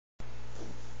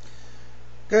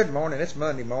Good morning. It's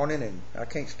Monday morning, and I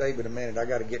can't stay but a minute. I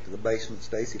got to get to the basement.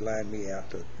 Stacy lined me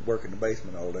out to work in the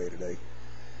basement all day today.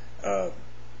 I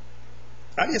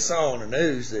just saw on the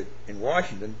news that in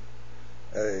Washington,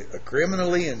 a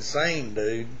criminally insane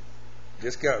dude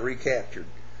just got recaptured.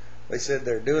 They said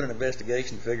they're doing an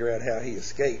investigation to figure out how he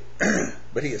escaped.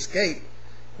 But he escaped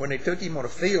when they took him on a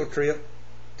field trip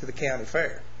to the county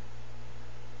fair.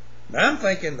 Now I'm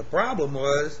thinking the problem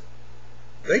was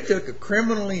they took a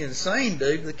criminally insane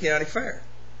dude to the county fair.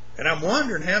 And I'm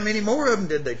wondering how many more of them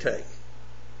did they take?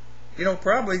 You know,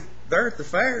 probably they're at the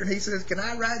fair and he says, "Can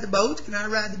I ride the boats? Can I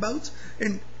ride the boats?"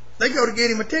 And they go to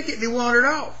get him a ticket and he wandered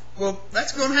off. Well,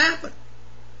 that's going to happen.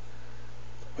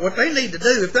 What they need to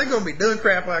do, if they're going to be doing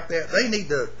crap like that, they need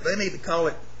to call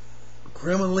it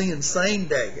Criminally Insane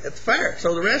Day at the fair.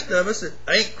 So the rest of us that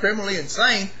ain't criminally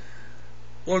insane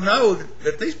will know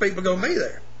that these people are going to be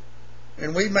there.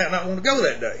 And we might not want to go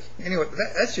that day. Anyway,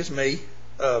 that's just me.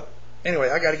 Anyway,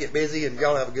 I got to get busy, and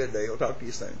y'all have a good day. I'll talk to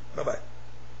you soon. Bye-bye.